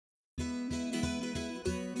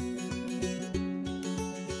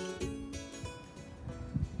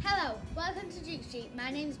Street.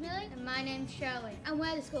 My name's Millie. And my name's Shirley. And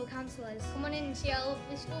we're the school counsellors. Come on in and see our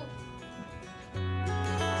lovely school.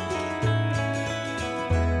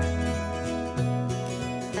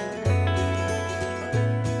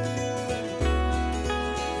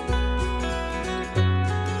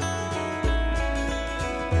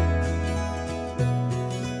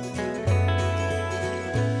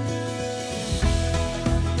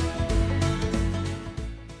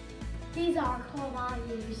 These are our core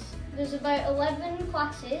values. There's about 11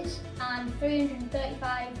 classes and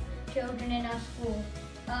 335 children in our school.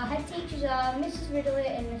 Our head teachers are Mrs Ridley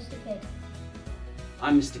and Mr Kidd.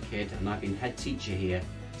 I'm Mr Kidd and I've been head teacher here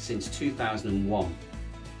since 2001.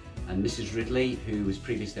 And Mrs Ridley, who was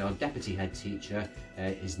previously our deputy head teacher,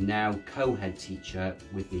 is now co-head teacher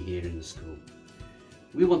with me here in the school.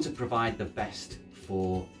 We want to provide the best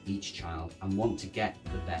for each child and want to get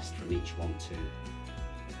the best from each one too.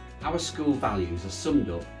 Our school values are summed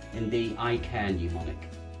up in the I Care mnemonic.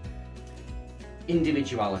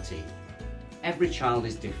 Individuality. Every child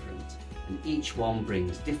is different and each one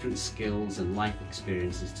brings different skills and life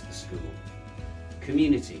experiences to the school.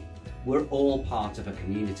 Community. We're all part of a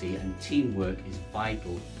community and teamwork is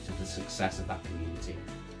vital to the success of that community.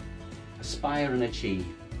 Aspire and achieve.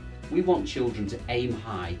 We want children to aim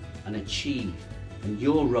high and achieve, and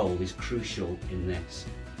your role is crucial in this.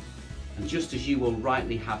 And just as you will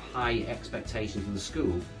rightly have high expectations of the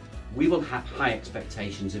school, we will have high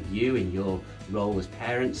expectations of you in your role as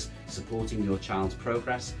parents, supporting your child's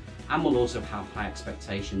progress, and we'll also have high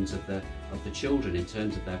expectations of the children in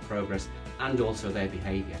terms of their progress and also their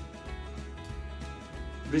behaviour.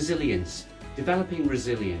 Resilience. Developing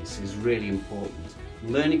resilience is really important.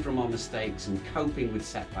 Learning from our mistakes and coping with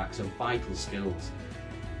setbacks are vital skills,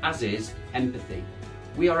 as is empathy.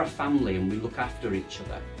 We are a family and we look after each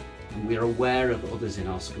other, and we are aware of others in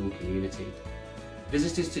our school community.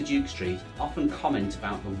 Visitors to Duke Street often comment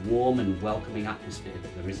about the warm and welcoming atmosphere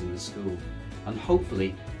that there is in the school, and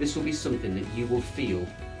hopefully this will be something that you will feel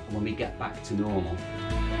when we get back to normal.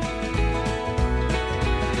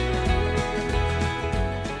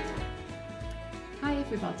 Hi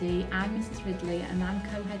everybody, I'm Mrs Ridley and I'm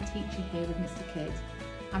co-head teacher here with Mr Kidd.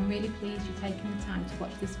 I'm really pleased you're taking the time to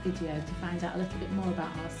watch this video to find out a little bit more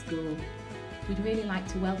about our school. We'd really like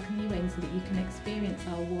to welcome you in so that you can experience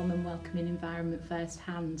our warm and welcoming environment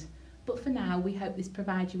firsthand. But for now, we hope this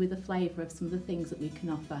provides you with a flavour of some of the things that we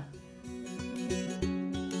can offer.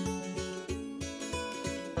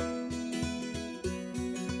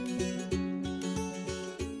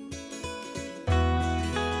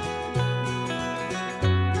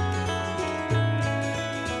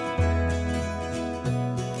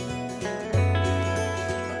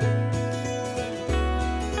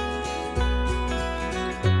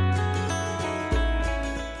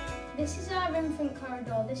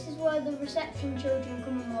 Corridor. This is where the reception children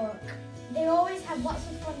come and work. They always have lots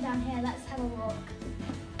of fun down here. Let's have a look.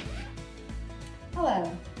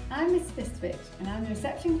 Hello, I'm Miss Bistwich and I'm the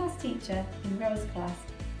reception class teacher in Rose class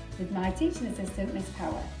with my teaching assistant Miss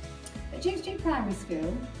Power. At Duke Street Primary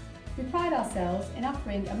School, we pride ourselves in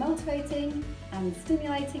offering a motivating and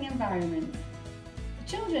stimulating environment.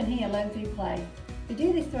 The children here learn through play. We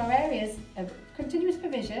do this through our areas of continuous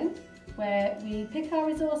provision, where we pick our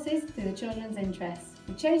resources through the children's interests.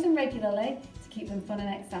 We change them regularly to keep them fun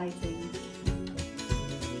and exciting.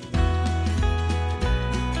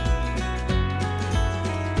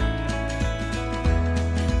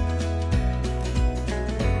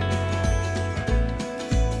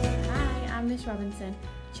 Hi, I'm Miss Robinson.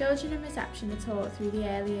 Children in reception are taught through the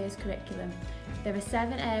early years curriculum. There are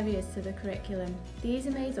 7 areas to the curriculum. These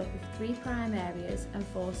are made up of 3 prime areas and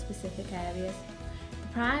 4 specific areas.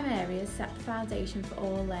 Prime areas set the foundation for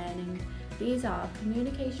all learning. These are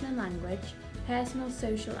communication and language, personal,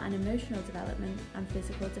 social and emotional development and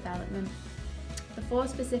physical development. The 4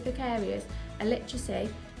 specific areas are literacy,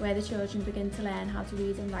 where the children begin to learn how to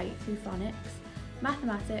read and write through phonics,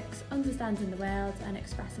 mathematics, understanding the world and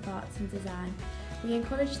expressive arts and design. We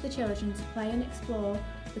encourage the children to play and explore,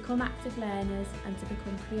 become active learners and to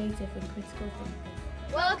become creative and critical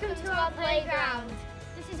thinkers. Welcome to our playground.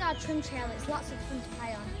 This is our trim trail, it's lots of fun to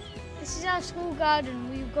play on. This is our school garden,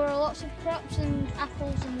 we grow lots of crops and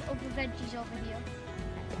apples and other veggies over here.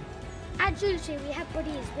 At Duke Street we have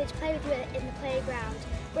buddies which play with you in the playground.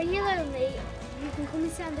 When you're lonely, you can come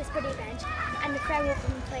and sit on this buddy bench and a friend will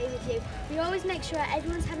come and play with you. We always make sure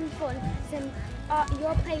everyone's having fun, so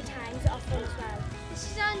your playtimes are fun as well.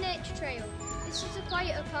 This is our nature trail. This is a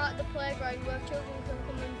quieter part of the playground where children can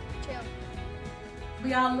come and chill.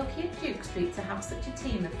 We are lucky at Duke Street to have such a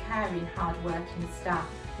team of caring, hard-working staff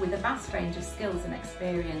with a vast range of skills and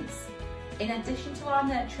experience. In addition to our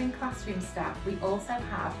nurturing classroom staff, we also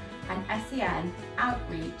have an SEN,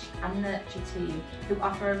 outreach and nurture team who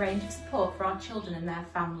offer a range of support for our children and their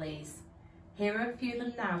families. Here are a few of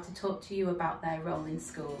them now to talk to you about their role in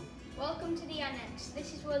school. Welcome to the Annex.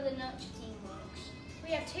 This is where the nurture team works. We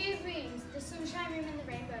have 2 rooms, the sunshine room and the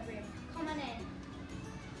rainbow room. Come on in.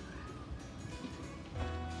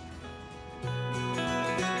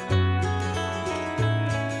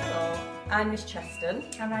 Hello, I'm Miss Cheston.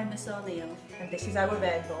 And I'm Miss O'Neill. And this is our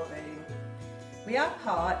rainbow room. We are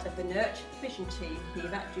part of the Nurture Provision team here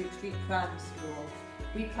at Duke Street Primary School.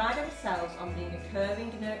 We pride ourselves on being a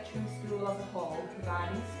caring, nurturing school as a whole,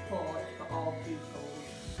 providing support for all pupils.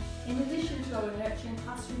 In addition to our nurturing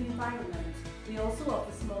classroom environment, we also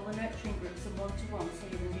offer smaller nurturing groups and one-to-ones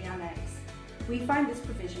here in the Annex. We find this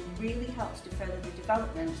provision really helps to further the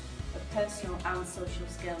development of personal and social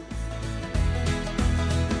skills.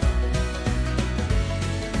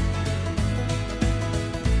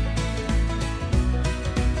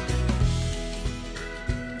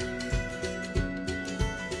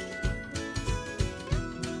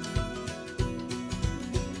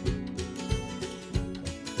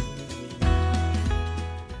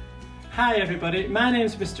 Hi everybody, my name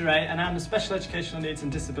is Mr. Ray and I'm the Special Educational Needs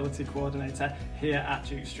and Disability Coordinator here at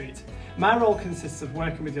Duke Street. My role consists of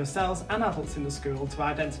working with yourselves and adults in the school to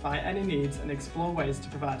identify any needs and explore ways to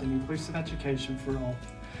provide an inclusive education for all.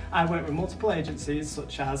 I work with multiple agencies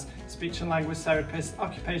such as speech and language therapists,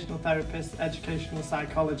 occupational therapists, educational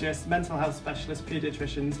psychologists, mental health specialists,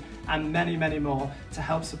 paediatricians and many more to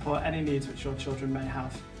help support any needs which your children may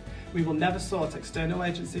have. We will never sort external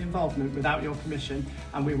agency involvement without your permission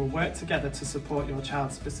and we will work together to support your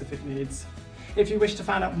child's specific needs. If you wish to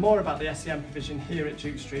find out more about the SEN provision here at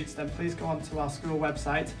Duke Street, then please go onto our school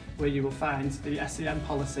website where you will find the SEN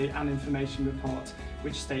policy and information report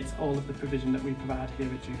which states all of the provision that we provide here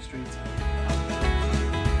at Duke Street.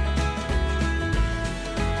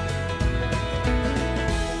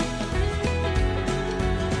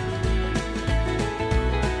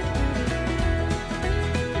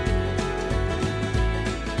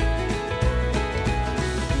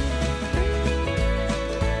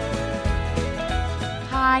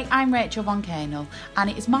 Hi, I'm Rachel Von Canel and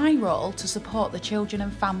it is my role to support the children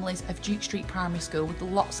and families of Duke Street Primary School with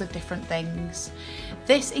lots of different things.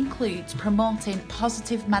 This includes promoting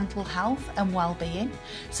positive mental health and well-being,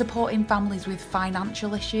 supporting families with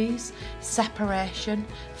financial issues, separation,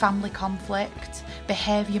 family conflict,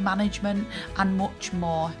 behaviour management and much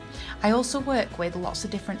more. I also work with lots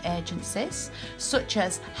of different agencies such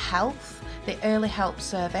as Health, the Early Help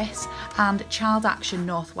Service and Child Action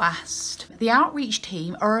Northwest. The outreach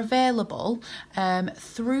team are available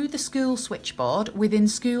through the school switchboard within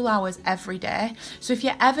school hours every day. So if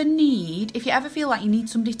you ever feel like you need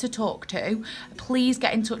somebody to talk to, please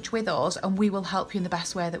get in touch with us and we will help you in the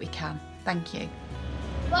best way that we can. Thank you.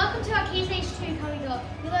 Welcome to our Key Stage 2 coming up.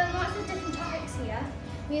 We learn lots of different topics here.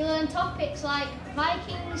 We learn topics like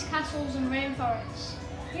Vikings, castles and rainforests.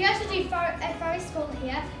 We also do a forest school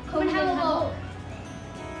here. Come and have a look.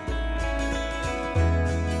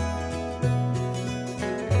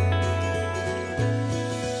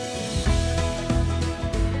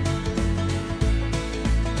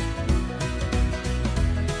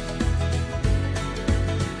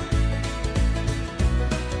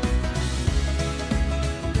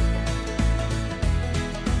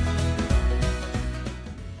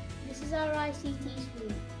 This is our ICT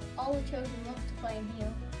school. All the children love to play in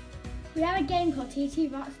here. We have a game called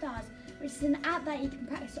TT Rockstars, which is an app that you can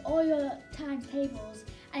practice all your times tables,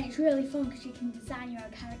 and it's really fun because you can design your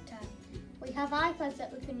own character. We have iPads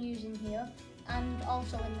that we can use in here and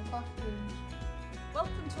also in the classrooms.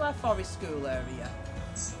 Welcome to our forest school area.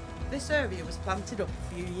 This area was planted up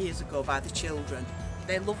a few years ago by the children.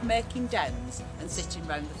 They love making dens and sitting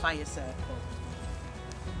round the fire circle.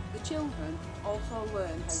 The children also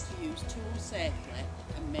learn how to use tools safely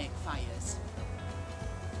and make fires.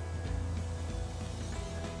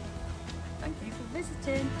 Thank you for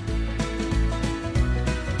visiting.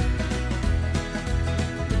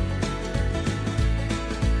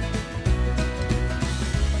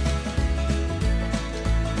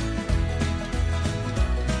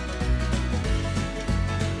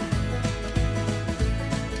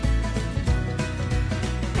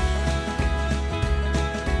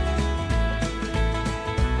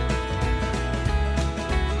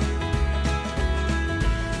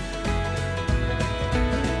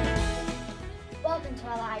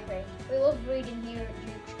 We love reading here at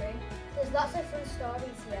Duke Street. There's lots of fun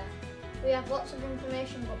stories here. We have lots of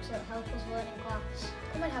information books that help us learn in class.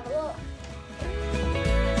 Come and have a look.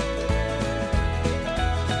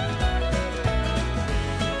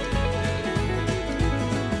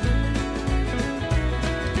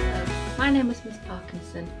 name is Miss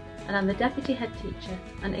Parkinson and I'm the Deputy Head Teacher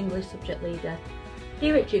and English Subject Leader.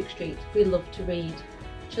 Here at Duke Street we love to read.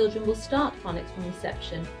 Children will start phonics from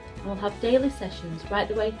reception and we'll have daily sessions right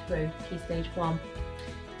the way through Key Stage 1.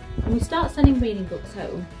 When we start sending reading books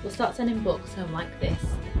home, we'll start sending books home like this.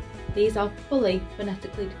 These are fully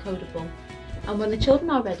phonetically decodable, and when the children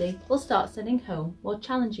are ready, we'll start sending home more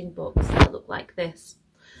challenging books that look like this.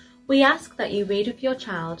 We ask that you read with your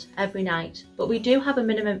child every night, but we do have a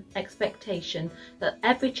minimum expectation that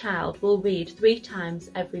every child will read 3 times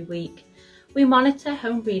every week. We monitor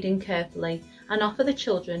home reading carefully and offer the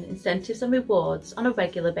children incentives and rewards on a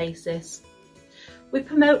regular basis. We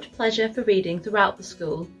promote pleasure for reading throughout the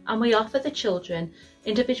school, and we offer the children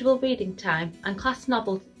individual reading time and class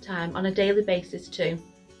novel time on a daily basis too.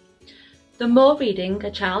 The more reading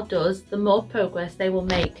a child does, the more progress they will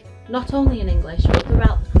make, not only in English but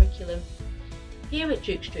throughout the curriculum. Here at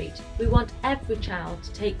Duke Street, we want every child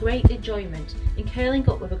to take great enjoyment in curling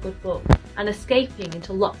up with a good book and escaping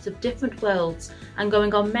into lots of different worlds and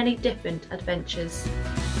going on many different adventures.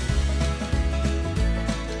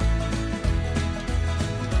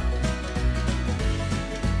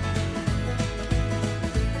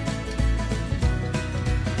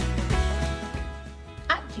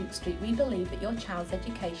 We believe that your child's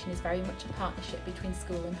education is very much a partnership between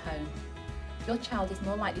school and home. Your child is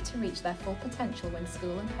more likely to reach their full potential when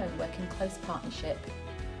school and home work in close partnership.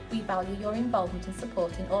 We value your involvement and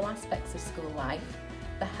support in all aspects of school life.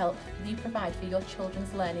 The help you provide for your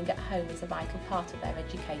children's learning at home is a vital part of their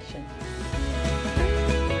education.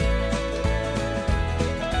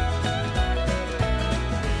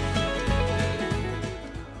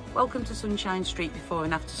 Welcome to Sunshine Street Before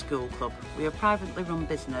and After School Club. We are a privately run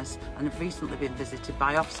business and have recently been visited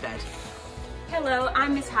by Ofsted. Hello,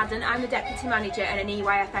 I'm Miss Haddon. I'm the Deputy Manager and an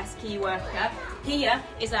EYFS key worker. Here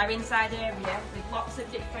is our inside area with lots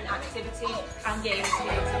of different activities and games to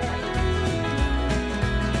play.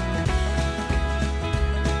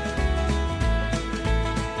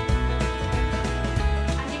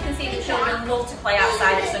 The children love to play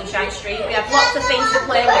outside at Sunshine Street. We have lots of things to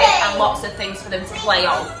play with and lots of things for them to play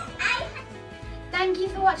on. Thank you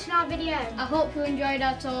for watching our video. I hope you enjoyed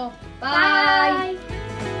our tour. Bye.